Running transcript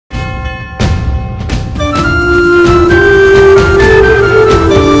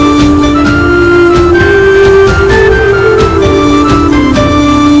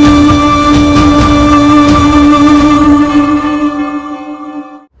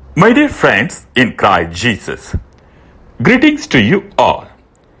My dear friends in Christ Jesus, greetings to you all.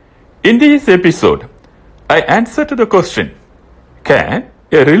 In this episode, I answer to the question, can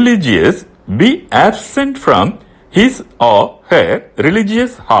a religious be absent from his or her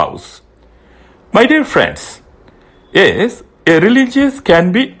religious house? My dear friends, yes, a religious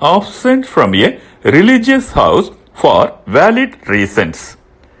can be absent from a religious house for valid reasons.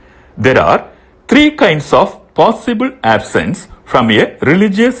 There are three kinds of possible absence from a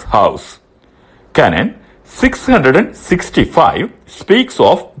religious house. Canon 665 speaks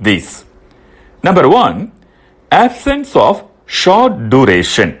of this. Number 1, absence of short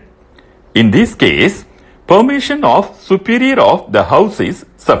duration. In this case, permission of superior of the house is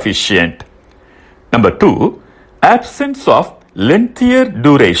sufficient. Number 2, absence of lengthier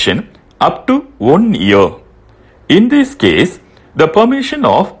duration up to 1 year. In this case, the permission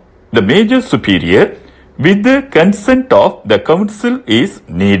of the major superior with the consent of the council is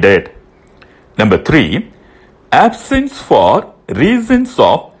needed. Number 3, absence for reasons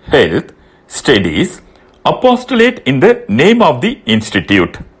of health, studies, apostolate in the name of the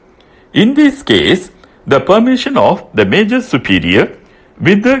institute. In this case, the permission of the major superior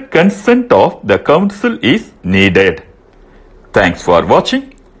with the consent of the council is needed. Thanks for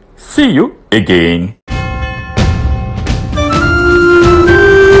watching. See you again.